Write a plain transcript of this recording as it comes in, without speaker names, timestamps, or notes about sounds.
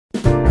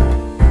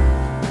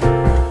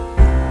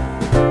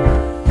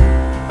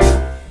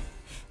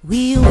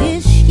We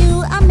wish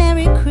you a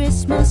Merry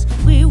Christmas.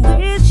 We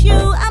wish you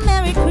a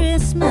Merry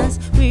Christmas.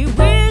 We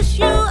wish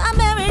you a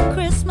Merry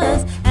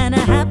Christmas and a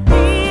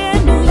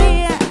Happy New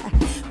Year.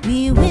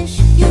 We wish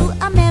you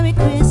a Merry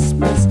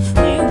Christmas.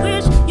 We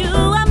wish you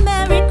a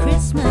Merry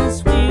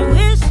Christmas. We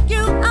wish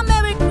you a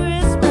Merry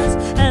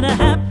Christmas and a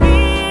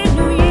Happy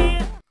New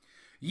Year.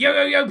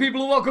 Yo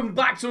people, welcome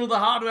back to another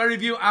hardware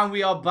review, and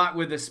we are back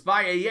with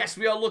Aspire. Yes,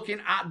 we are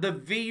looking at the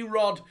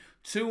Vrod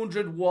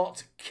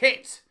 200W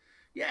kit.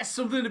 Yes,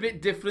 something a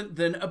bit different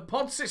than a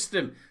pod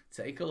system.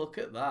 Take a look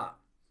at that.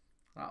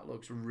 That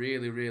looks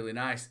really, really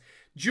nice.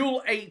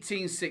 Dual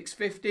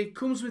 18650,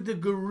 comes with the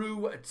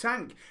Guru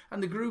tank,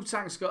 and the Guru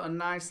tank's got a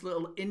nice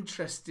little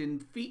interesting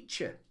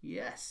feature.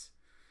 Yes.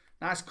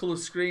 Nice colour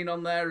screen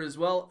on there as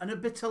well, and a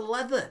bit of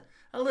leather.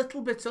 A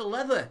little bit of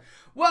leather.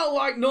 Well,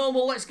 like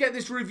normal, let's get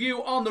this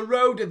review on the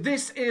road.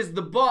 This is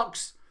the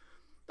box.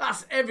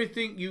 That's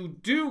everything you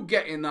do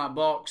get in that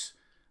box.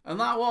 And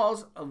that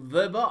was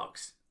the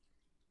box.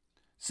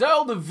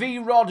 So, the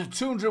Vrod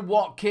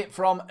 200W kit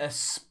from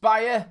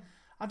Aspire.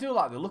 I do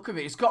like the look of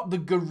it. It's got the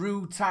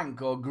Guru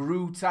tank, or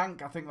Guru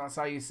tank, I think that's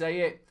how you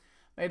say it.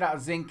 Made out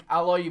of zinc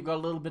alloy. You've got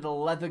a little bit of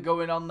leather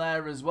going on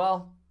there as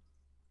well.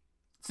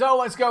 So,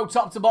 let's go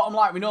top to bottom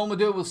like we normally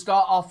do. We'll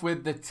start off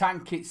with the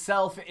tank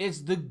itself. It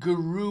is the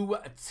Guru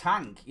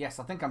tank. Yes,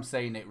 I think I'm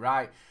saying it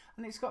right.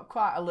 And it's got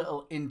quite a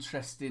little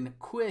interesting,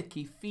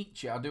 quirky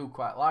feature. I do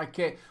quite like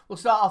it. We'll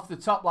start off the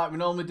top like we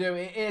normally do.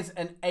 It is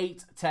an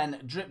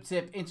 810 drip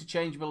tip,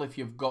 interchangeable if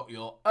you've got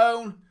your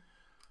own.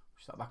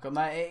 Push that back on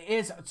there. It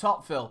is a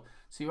top fill.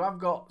 So you have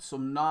got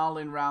some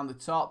knarling around the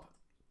top.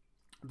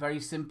 Very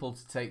simple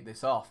to take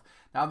this off.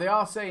 Now they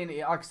are saying,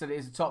 like I said, it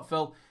is a top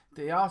fill.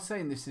 They are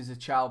saying this is a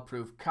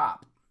childproof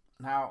cap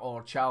now,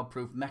 or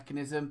childproof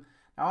mechanism.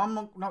 Now I'm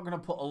not going to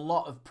put a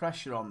lot of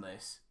pressure on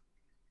this.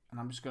 And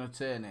I'm just going to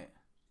turn it.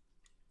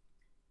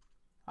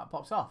 That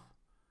pops off.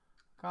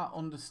 Can't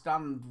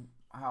understand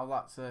how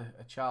that's a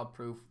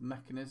childproof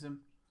mechanism.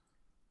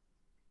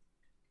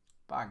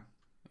 Bang.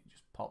 It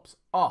just pops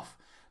off.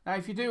 Now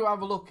if you do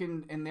have a look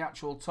in the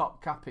actual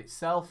top cap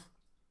itself,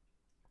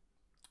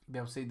 you'll be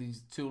able to see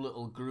these two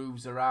little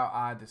grooves are out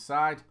either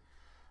side.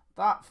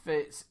 That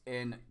fits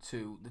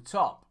into the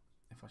top,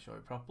 if I show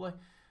it properly.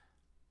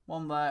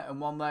 One there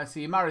and one there. So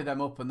you marry them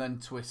up and then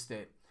twist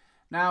it.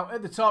 Now,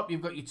 at the top,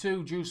 you've got your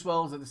two juice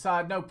wells at the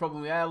side. No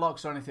problem with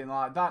airlocks or anything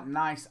like that.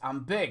 Nice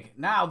and big.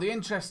 Now, the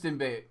interesting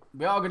bit,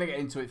 we are going to get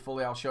into it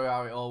fully. I'll show you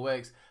how it all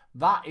works.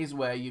 That is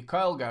where your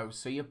coil goes.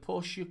 So you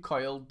push your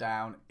coil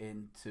down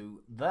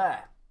into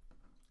there.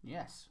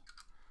 Yes.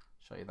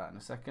 Show you that in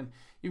a second.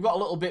 You've got a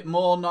little bit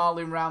more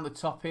knarling around the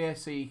top here,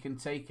 so you can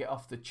take it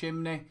off the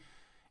chimney.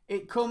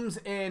 It comes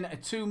in a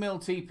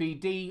 2mm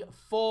TPD,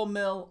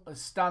 4mm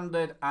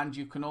standard, and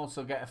you can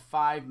also get a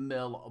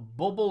 5mm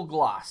bubble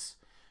glass.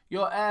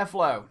 Your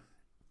airflow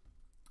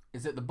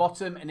is at the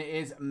bottom, and it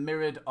is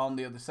mirrored on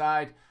the other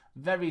side.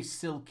 Very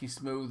silky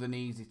smooth and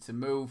easy to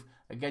move.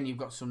 Again, you've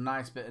got some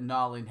nice bit of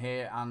knarling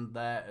here and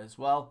there as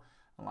well.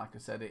 And like I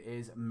said, it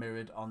is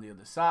mirrored on the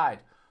other side.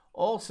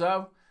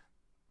 Also,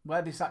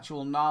 where this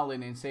actual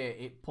knarling is here,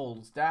 it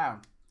pulls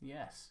down.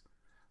 Yes,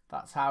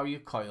 that's how your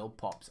coil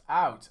pops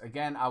out.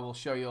 Again, I will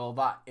show you all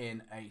that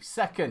in a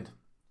second.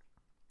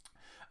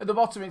 At the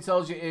bottom, it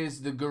tells you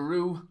is the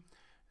Guru.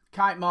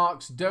 Kite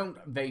marks,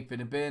 don't vape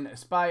in a bin.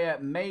 Aspire,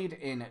 made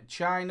in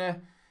China.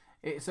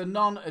 It's a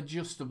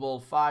non-adjustable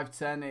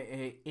 510.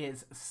 It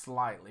is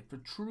slightly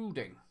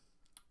protruding.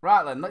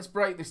 Right then, let's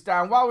break this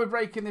down. While we're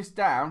breaking this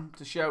down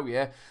to show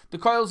you, the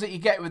coils that you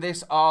get with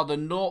this are the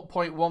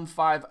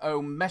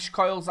 0.150 mesh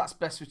coils. That's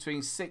best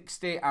between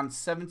 60 and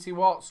 70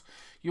 watts.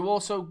 You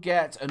also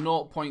get a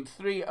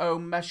 0.30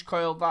 mesh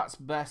coil. That's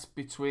best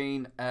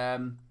between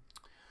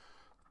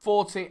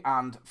 40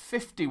 and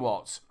 50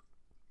 watts.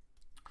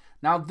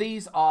 Now,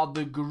 these are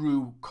the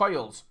Guru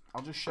coils.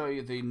 I'll just show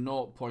you the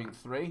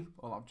 0.3.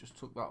 Well, I've just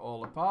took that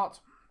all apart.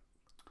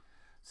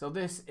 So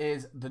this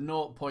is the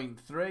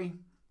 0.3,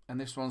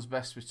 and this one's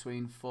best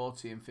between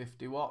 40 and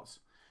 50 watts.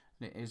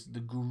 And it is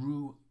the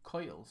Guru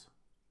coils.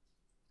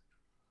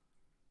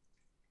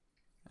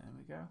 There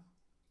we go.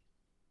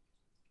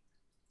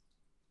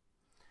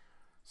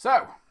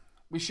 So,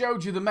 we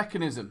showed you the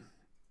mechanism.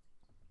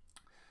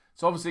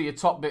 So obviously your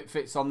top bit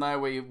fits on there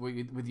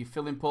with your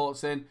filling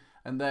ports in.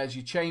 And there's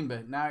your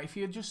chamber. Now, if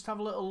you just have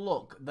a little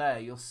look there,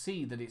 you'll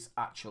see that it's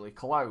actually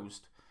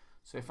closed.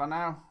 So if I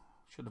now,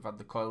 should have had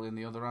the coil in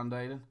the other hand,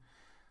 Aidan.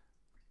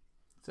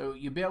 So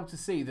you'll be able to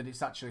see that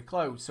it's actually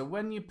closed. So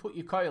when you put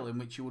your coil in,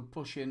 which you would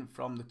push in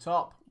from the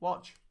top,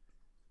 watch,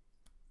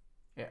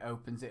 it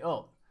opens it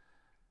up.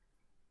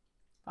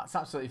 That's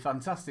absolutely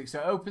fantastic. So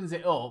it opens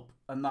it up,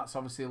 and that's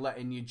obviously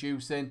letting your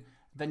juice in.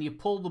 Then you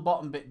pull the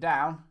bottom bit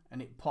down,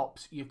 and it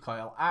pops your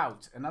coil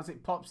out. And as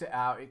it pops it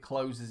out, it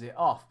closes it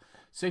off.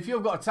 So if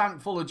you've got a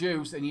tank full of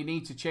juice and you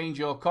need to change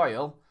your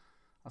coil,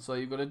 that's all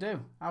you've got to do.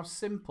 How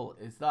simple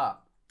is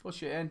that?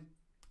 Push it in,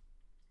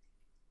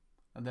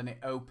 and then it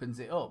opens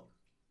it up.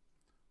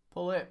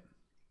 Pull it,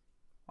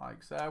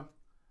 like so,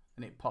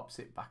 and it pops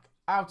it back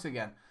out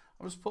again.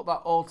 I'll just put that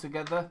all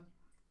together.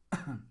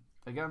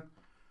 Again,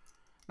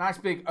 nice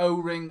big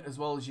O-ring as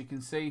well, as you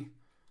can see,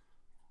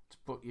 to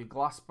put your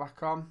glass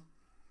back on.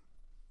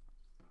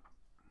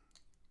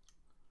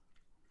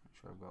 Make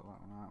sure I've got that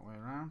one the right way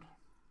around.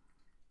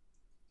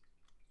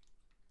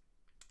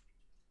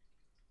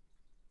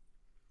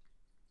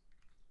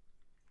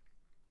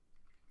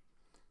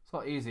 It's a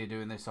lot easier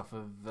doing this off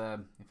of,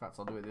 in fact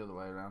I'll do it the other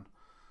way around.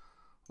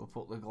 We'll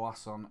put the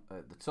glass on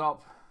at the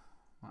top.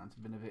 Might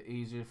have been a bit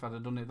easier if I'd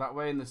have done it that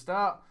way in the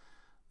start.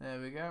 There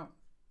we go.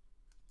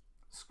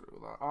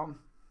 Screw that on.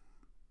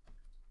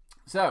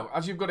 So,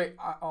 as you've got it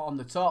on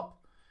the top,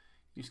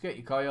 you just get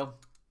your coil,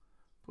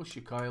 push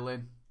your coil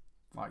in,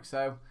 like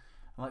so.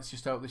 And let's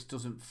just hope this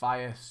doesn't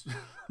fire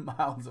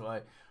miles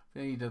away.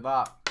 If you do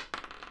that,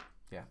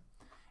 yeah.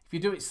 If you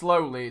do it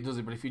slowly, it does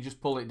it, but if you just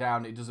pull it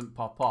down, it doesn't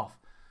pop off.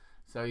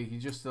 So you can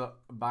just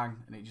bang,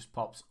 and it just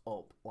pops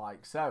up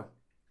like so.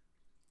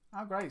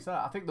 How great is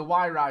that? I think the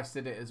wire ice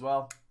did it as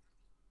well.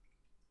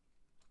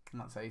 And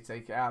that's how you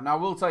take it out. Now, I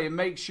will tell you,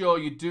 make sure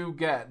you do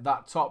get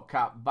that top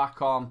cap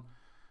back on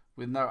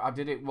with no... I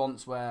did it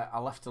once where I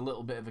left a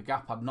little bit of a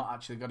gap. I'd not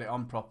actually got it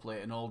on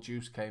properly and all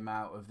juice came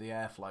out of the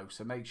airflow.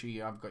 So make sure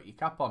you have got your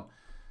cap on.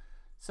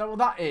 So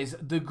that is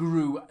the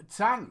Gru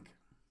tank.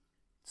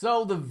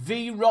 So the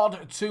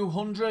Vrod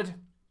 200.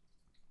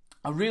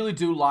 I really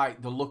do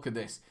like the look of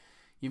this.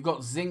 You've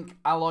got zinc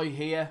alloy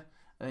here.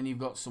 And then you've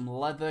got some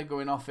leather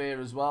going off here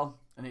as well.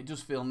 And it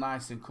does feel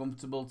nice and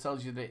comfortable.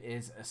 Tells you that it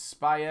is a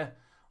Spire.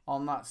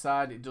 On that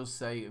side, it does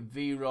say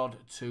Vrod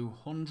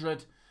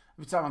 200.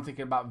 Every time I'm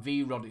thinking about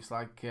Vrod, it's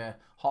like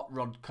hot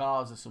rod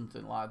cars or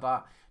something like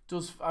that.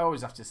 Does, I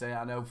always have to say it,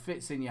 I know,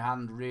 fits in your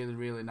hand really,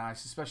 really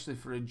nice. Especially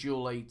for a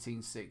dual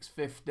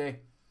 18650.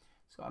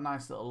 It's got a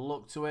nice little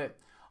look to it.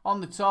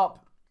 On the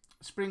top,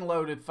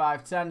 spring-loaded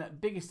 510.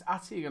 Biggest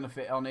ATI you're going to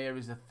fit on here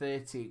is a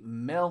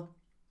 30mm.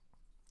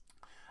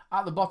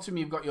 At the bottom,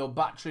 you've got your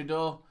battery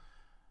door.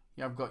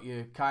 You've got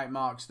your kite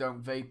marks,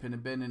 don't vape in a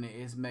bin, and it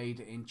is made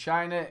in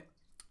China.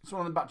 It's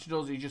one of the battery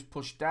doors you just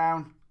push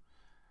down.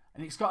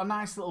 And it's got a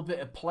nice little bit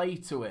of play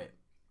to it.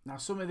 Now,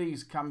 some of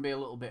these can be a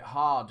little bit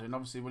hard. And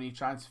obviously, when you're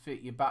trying to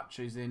fit your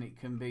batteries in, it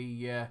can be...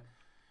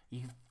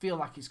 you feel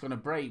like it's going to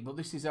break. But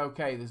this is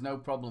okay. There's no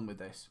problem with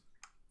this.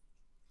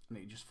 And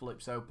it just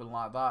flips open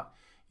like that.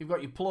 You've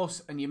got your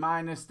plus and your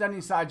minus. Then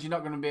inside, you're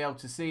not going to be able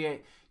to see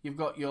it. You've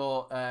got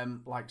your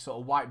like sort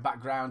of white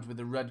background with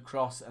a red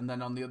cross, and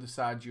then on the other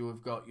side you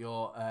have got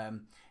your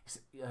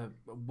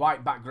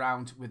white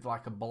background with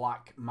like a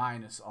black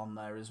minus on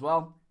there as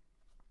well.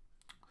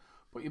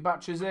 Put your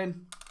batteries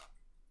in,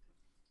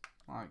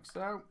 like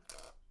so,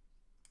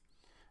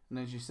 and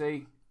as you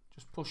see,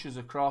 just pushes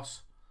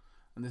across,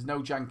 and there's no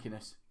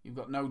jankiness. You've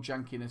got no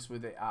jankiness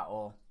with it at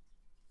all.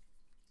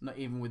 Not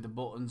even with the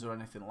buttons or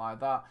anything like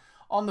that.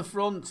 On the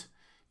front,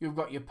 you've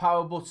got your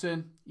power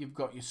button, you've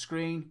got your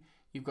screen,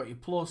 you've got your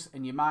plus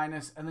and your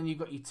minus, and then you've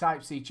got your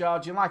Type-C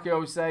charger. And like I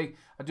always say,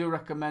 I do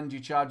recommend you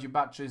charge your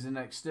batteries in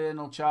an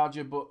external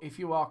charger, but if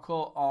you are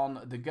caught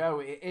on the go,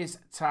 it is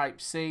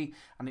Type-C,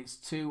 and it's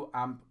 2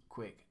 amp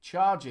quick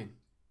charging.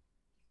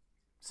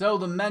 So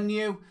the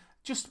menu,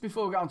 just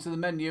before we get onto the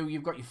menu,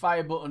 you've got your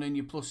fire button and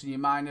your plus and your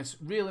minus.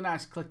 Really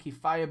nice clicky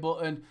fire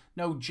button,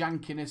 no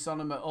jankiness on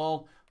them at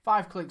all.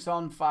 5 clicks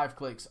on, 5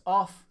 clicks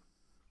off.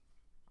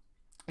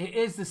 It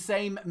is the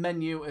same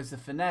menu as the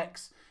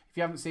Finex. If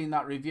you haven't seen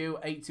that review,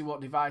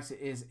 80-watt device, it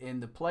is in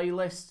the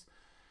playlist.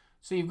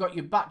 So you've got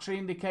your battery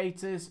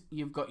indicators,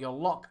 you've got your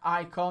lock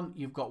icon,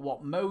 you've got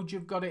what mode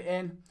you've got it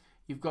in,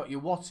 you've got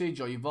your wattage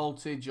or your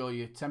voltage or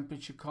your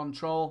temperature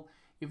control.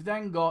 You've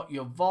then got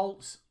your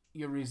volts,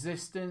 your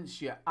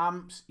resistance, your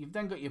amps. You've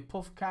then got your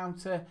puff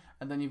counter,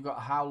 and then you've got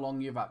how long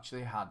you've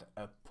actually had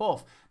a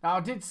puff. Now, I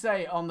did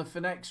say on the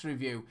Finex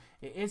review,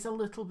 it is a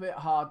little bit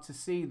hard to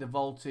see the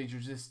voltage,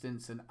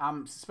 resistance, and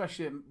amps,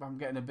 especially I'm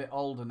getting a bit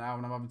older now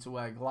and I'm having to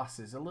wear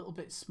glasses. A little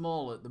bit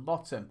small at the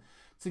bottom.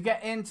 To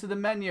get into the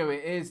menu,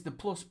 it is the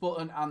plus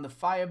button and the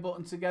fire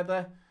button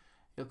together.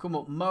 It'll come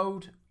up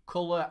mode,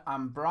 color,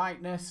 and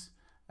brightness,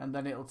 and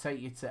then it'll take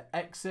you to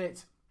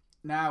exit.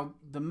 Now,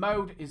 the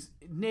mode is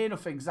near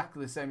enough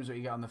exactly the same as what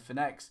you get on the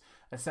Finex,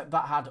 except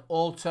that had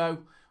auto,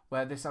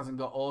 where this hasn't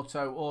got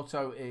auto.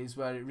 Auto is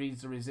where it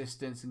reads the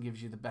resistance and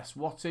gives you the best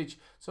wattage.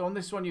 So on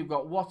this one, you've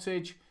got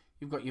wattage,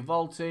 you've got your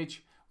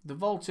voltage. The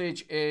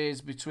voltage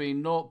is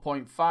between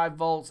 0.5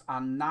 volts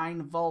and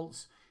 9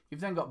 volts. You've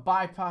then got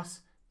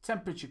bypass,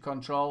 temperature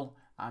control,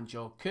 and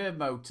your curve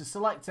mode. To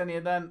select any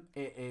of them,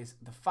 it is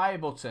the fire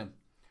button.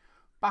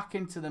 Back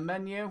into the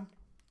menu.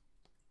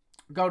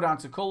 Go down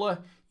to colour.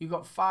 You've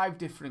got 5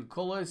 different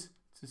colours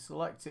to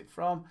select it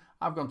from.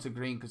 I've gone to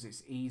green because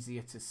it's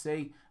easier to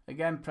see.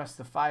 Again, press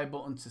the fire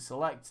button to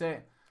select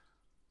it.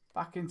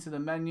 Back into the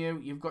menu.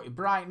 You've got your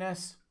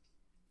brightness.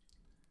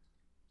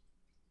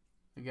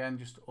 Again,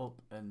 just up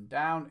and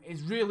down.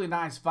 It's really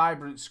nice,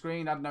 vibrant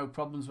screen. I had no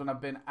problems when I've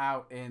been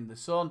out in the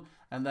sun.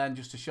 And then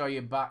just to show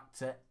you back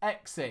to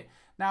exit.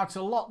 Now,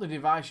 to lock the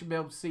device, you'll be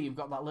able to see you've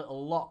got that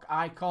little lock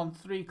icon.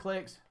 3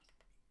 clicks.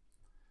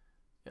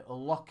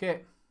 It'll lock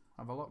it.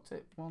 Have I locked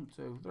it? 1,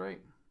 2, 3.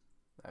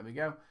 There we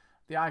go.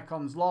 The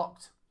icon's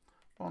locked.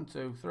 1,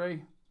 2,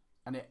 3.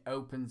 And it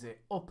opens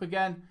it up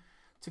again.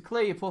 To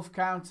clear your puff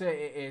counter,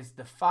 it is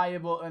the fire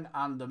button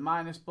and the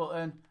minus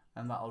button,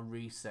 and that'll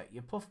reset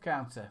your puff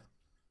counter.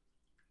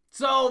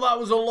 So that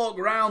was a look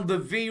round the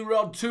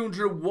Vrod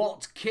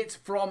 200W kit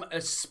from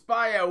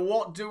Aspire.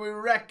 What do we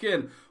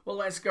reckon? Well,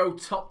 let's go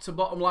top to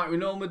bottom like we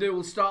normally do.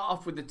 We'll start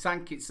off with the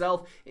tank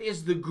itself. It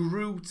is the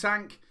Grew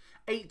tank.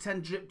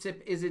 810 drip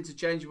tip is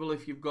interchangeable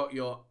if you've got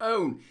your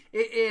own.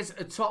 It is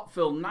a top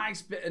fill,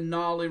 nice bit of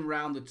gnarling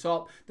round the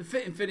top. The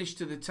fit and finish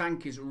to the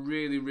tank is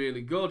really,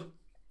 really good.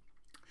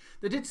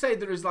 They did say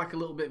there is like a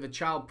little bit of a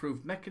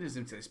child-proof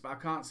mechanism to this, but I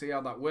can't see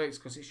how that works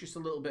because it's just a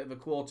little bit of a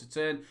quarter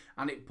turn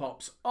and it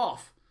pops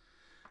off.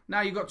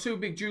 Now you've got 2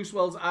 big juice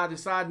wells either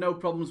side, no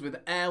problems with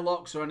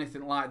airlocks or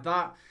anything like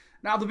that.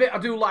 Now the bit I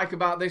do like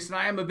about this, and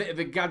I am a bit of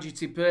a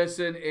gadgety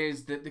person,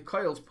 is that the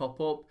coils pop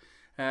up,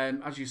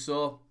 as you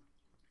saw,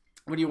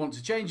 when you want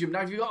to change them.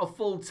 Now if you've got a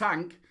full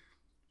tank,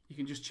 you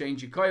can just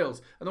change your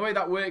coils. And the way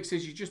that works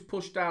is you just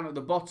push down at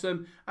the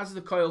bottom. As the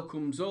coil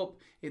comes up,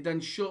 it then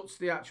shuts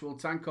the actual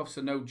tank off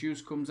so no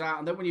juice comes out.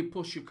 And then when you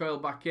push your coil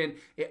back in,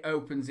 it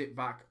opens it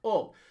back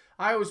up.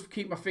 I always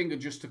keep my finger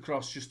just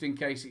across just in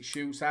case it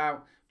shoots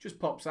out. Just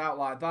pops out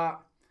like that.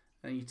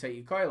 And you take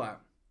your coil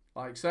out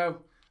like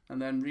so.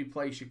 And then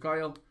replace your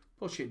coil,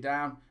 push it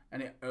down,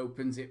 and it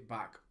opens it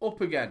back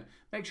up again.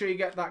 Make sure you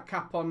get that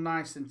cap on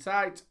nice and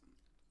tight.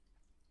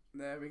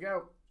 There we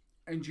go.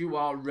 And you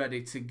are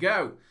ready to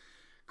go.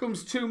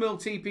 Comes 2mm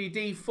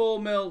TPD,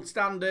 4mm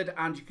standard,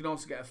 and you can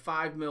also get a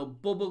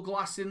 5mm bubble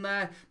glass in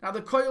there. Now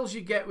the coils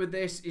you get with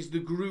this is the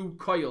Grew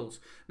coils.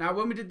 Now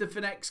when we did the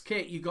Finex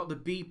kit, you got the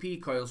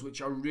BP coils,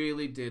 which I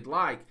really did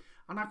like.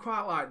 And I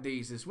quite like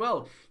these as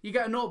well. You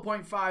get a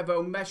 0.5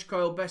 ohm mesh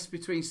coil, best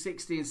between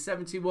 60 and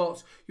 70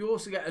 watts. You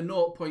also get a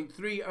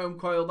 0.3 ohm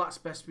coil, that's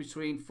best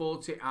between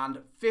 40 and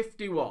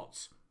 50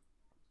 watts.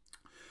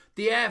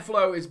 The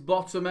airflow is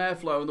bottom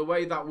airflow, and the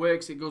way that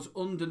works, it goes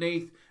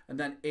underneath and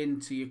then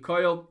into your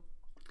coil.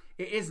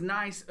 It is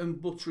nice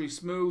and buttery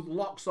smooth,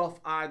 locks off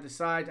either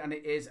side, and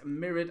it is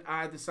mirrored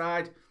either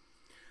side.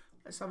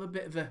 Let's have a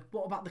bit of a,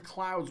 what about the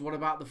clouds? What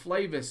about the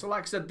flavours? So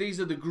like I said, these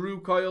are the Grew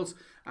coils,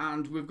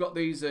 and we've got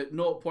these at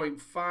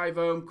 0.5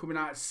 ohm coming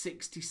out at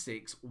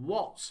 66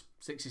 watts.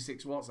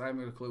 66 watts, I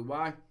haven't got a clue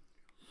why.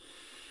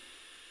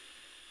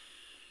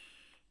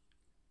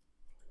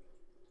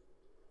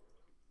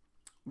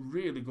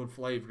 Really good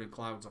flavour and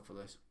clouds off of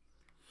this.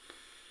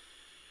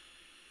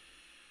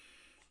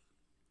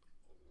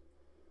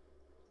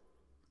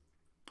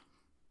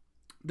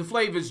 The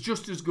flavour's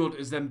just as good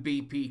as them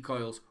BP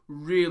coils.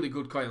 Really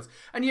good coils.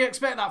 And you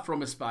expect that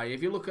from Aspire.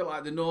 If you look at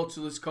like the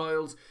Nautilus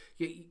coils,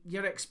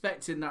 you're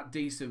expecting that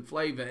decent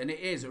flavour. And it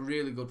is a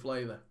really good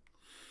flavour.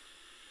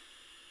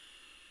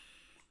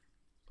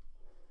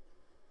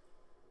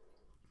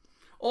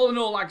 All in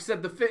all, like I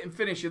said, the fit and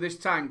finish of this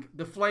tank,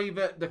 the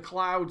flavour, the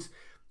clouds,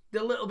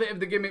 the little bit of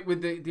the gimmick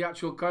with the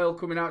actual coil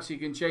coming out so you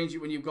can change it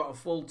when you've got a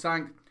full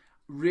tank.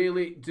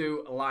 Really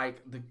do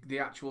like the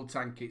actual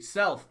tank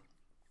itself.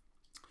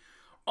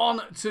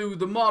 On to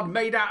the mod,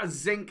 made out of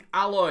zinc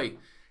alloy.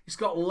 It's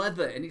got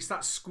leather, and it's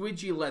that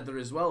squidgy leather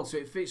as well, so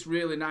it fits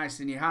really nice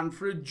in your hand.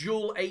 For a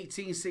dual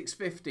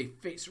 18650,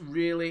 fits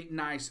really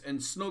nice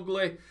and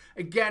snugly.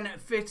 Again,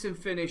 fit and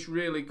finish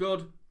really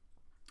good.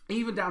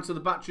 Even down to the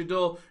battery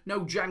door,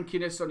 no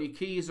jankiness on your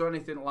keys or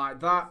anything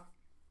like that.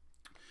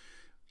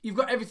 You've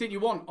got everything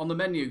you want on the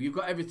menu. You've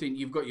got everything.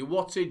 You've got your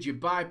wattage, your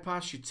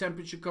bypass, your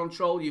temperature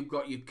control. You've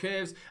got your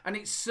curves. And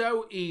it's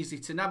so easy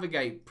to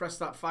navigate. Press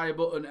that fire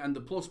button and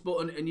the plus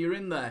button and you're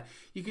in there.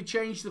 You can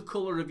change the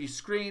colour of your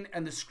screen.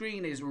 And the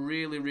screen is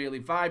really, really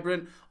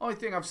vibrant. Only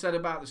thing I've said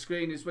about the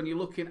screen is when you're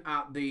looking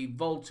at the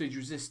voltage,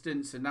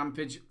 resistance and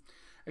ampage.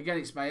 Again,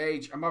 it's my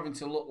age. I'm having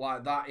to look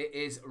like that. It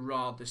is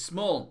rather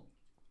small.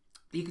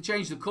 You can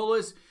change the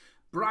colours,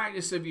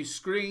 brightness of your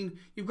screen.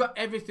 You've got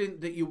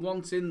everything that you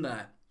want in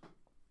there.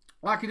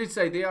 Like I did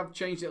say, they have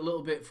changed it a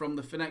little bit from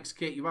the Finex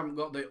kit. You haven't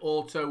got the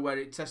auto where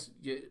it tests,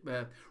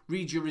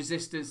 reads your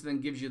resistance and then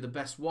gives you the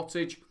best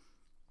wattage.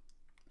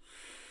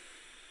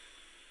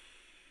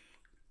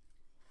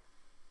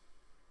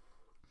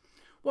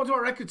 What do I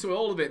reckon to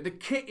all of it? The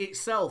kit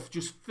itself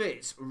just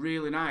fits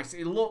really nice.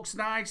 It looks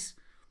nice.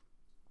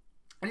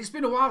 And it's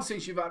been a while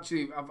since I've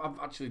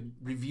actually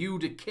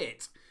reviewed a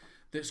kit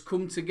that's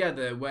come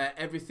together where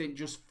everything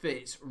just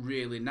fits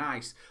really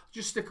nice.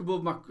 Just stick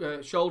above my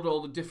shoulder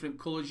all the different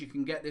colours you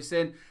can get this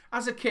in.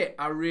 As a kit,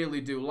 I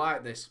really do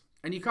like this.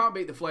 And you can't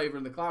beat the flavour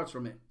and the clouds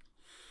from it.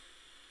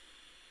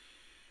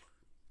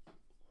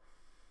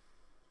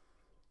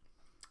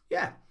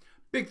 Yeah,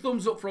 big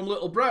thumbs up from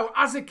Little Bro.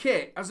 As a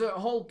kit, as a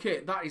whole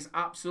kit, that is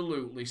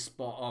absolutely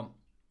spot on.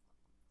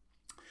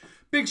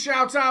 Big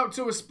shout out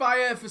to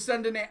Aspire for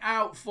sending it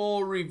out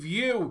for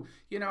review.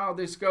 You know how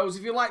this goes.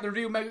 If you like the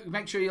review,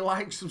 make sure you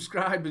like,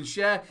 subscribe and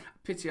share.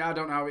 Pity I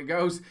don't know how it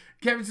goes.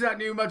 Get me to that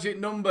new magic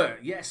number.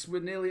 Yes, we're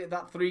nearly at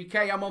that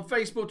 3K. I'm on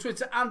Facebook,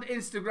 Twitter and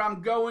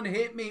Instagram. Go and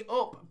hit me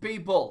up,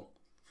 people.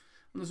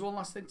 And there's one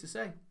last thing to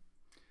say.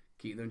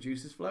 keep them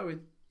juices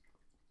flowing.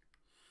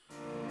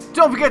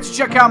 Don't forget to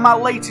check out my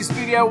latest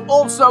video.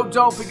 Also,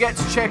 don't forget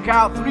to check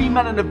out 3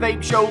 Men and a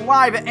Vape Show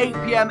live at 8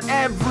 PM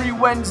every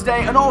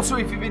Wednesday. And also,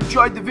 if you've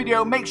enjoyed the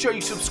video, make sure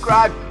you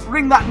subscribe,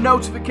 ring that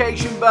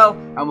notification bell,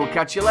 and we'll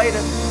catch you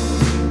later.